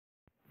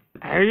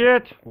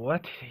Elliot, where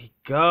did he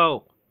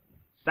go?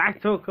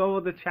 Zach took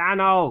over the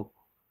channel.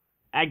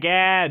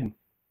 Again.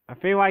 I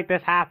feel like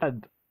this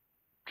happened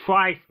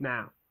twice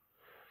now.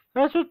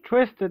 First with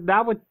Tristan,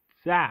 now with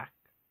Zach.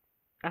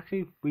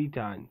 Actually, 3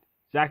 times.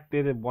 Zach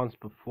did it once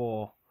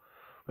before,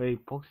 where he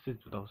posted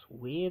those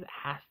weird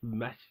ass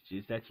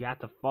messages that you had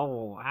to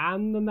follow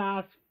and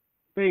ass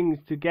things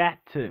to get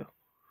to.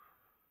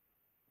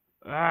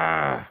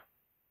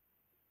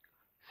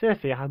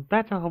 Seriously, I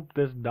better hope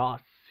there's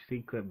not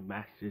secret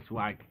message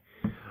like,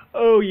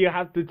 oh, you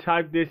have to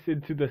type this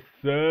into the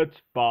search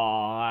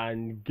bar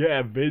and get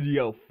a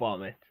video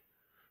from it.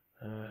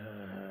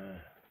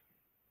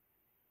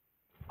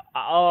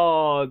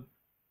 Oh,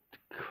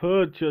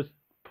 could just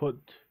put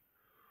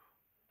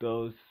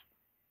those.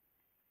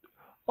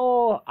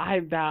 Oh, I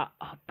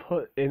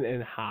put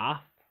in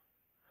half.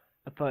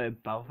 I put in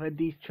both of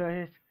these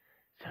trays,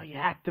 so you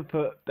have to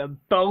put them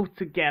both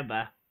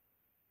together.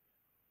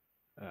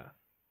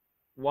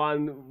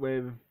 One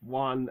with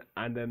one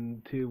and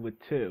then two with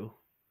two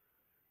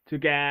to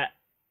get,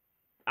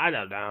 I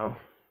don't know,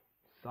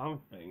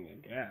 something,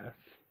 I guess.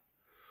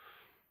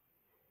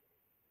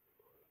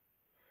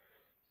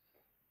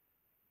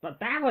 But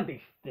that would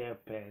be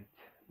stupid.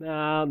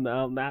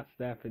 No, that's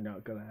definitely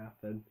not gonna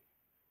happen.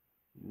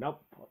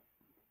 Nope.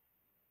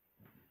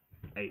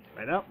 Hey,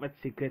 right up with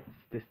secrets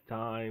this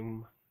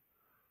time.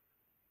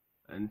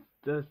 And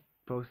just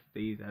post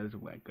these as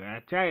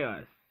regular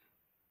trailers.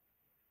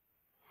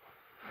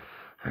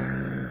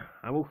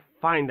 I will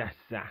find that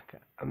Zach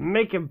and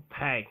make him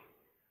pay.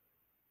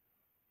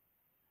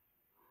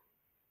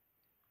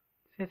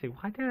 Seriously,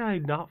 why did I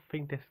not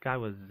think this guy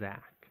was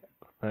Zach?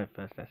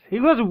 He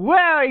was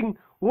wearing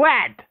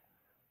red!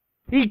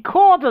 He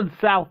called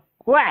himself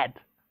red!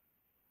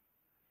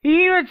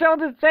 He even showed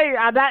his face,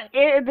 and that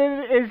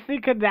is the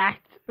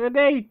connect with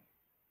me.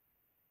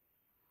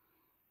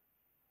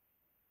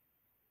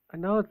 I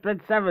know it's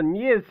been 7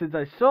 years since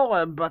I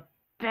saw him, but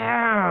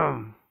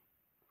damn!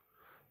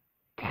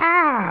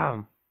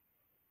 Damn!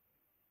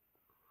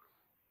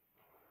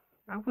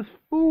 I was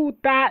fooled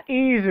that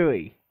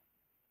easily.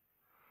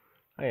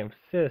 I am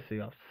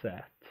seriously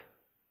upset.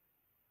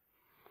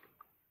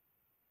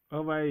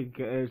 Oh my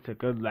god, it's a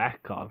good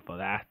record for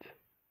that.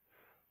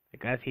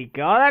 Because he's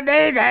gonna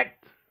need it!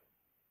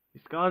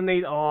 He's gonna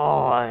need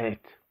all of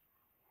it.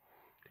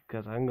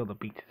 Because I'm gonna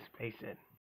beat his face in.